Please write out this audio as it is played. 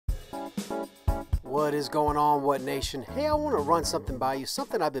What is going on, What Nation? Hey, I want to run something by you,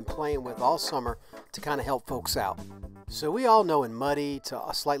 something I've been playing with all summer to kind of help folks out. So we all know in muddy to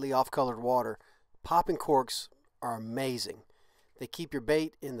slightly off-colored water, popping corks are amazing. They keep your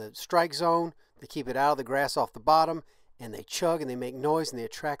bait in the strike zone, they keep it out of the grass off the bottom, and they chug and they make noise and they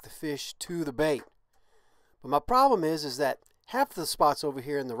attract the fish to the bait. But my problem is that half of the spots over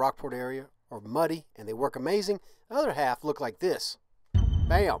here in the Rockport area are muddy and they work amazing. The other half look like this.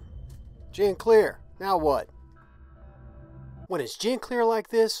 Bam! Gin clear. Now what? When it's gin clear like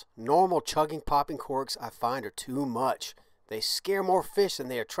this, normal chugging popping corks I find are too much. They scare more fish than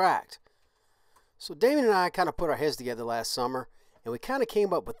they attract. So Damon and I kind of put our heads together last summer and we kind of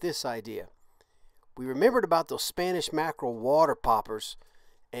came up with this idea. We remembered about those Spanish mackerel water poppers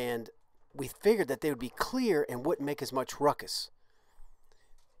and we figured that they would be clear and wouldn't make as much ruckus.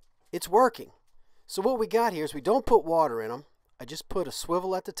 It's working. So what we got here is we don't put water in them. I just put a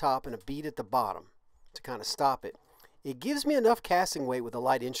swivel at the top and a bead at the bottom to kind of stop it. It gives me enough casting weight with a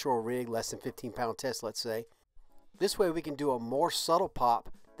light inshore rig, less than 15-pound test, let's say. This way we can do a more subtle pop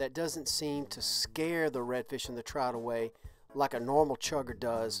that doesn't seem to scare the redfish and the trout away like a normal chugger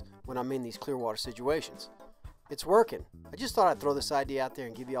does when I'm in these clear water situations. It's working. I just thought I'd throw this idea out there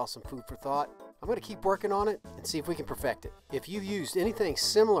and give you all some food for thought. I'm going to keep working on it and see if we can perfect it. If you've used anything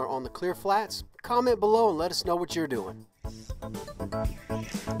similar on the clear flats, comment below and let us know what you're doing.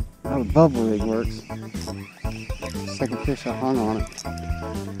 How the bubble rig works. Second fish I hung on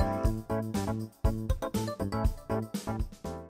it.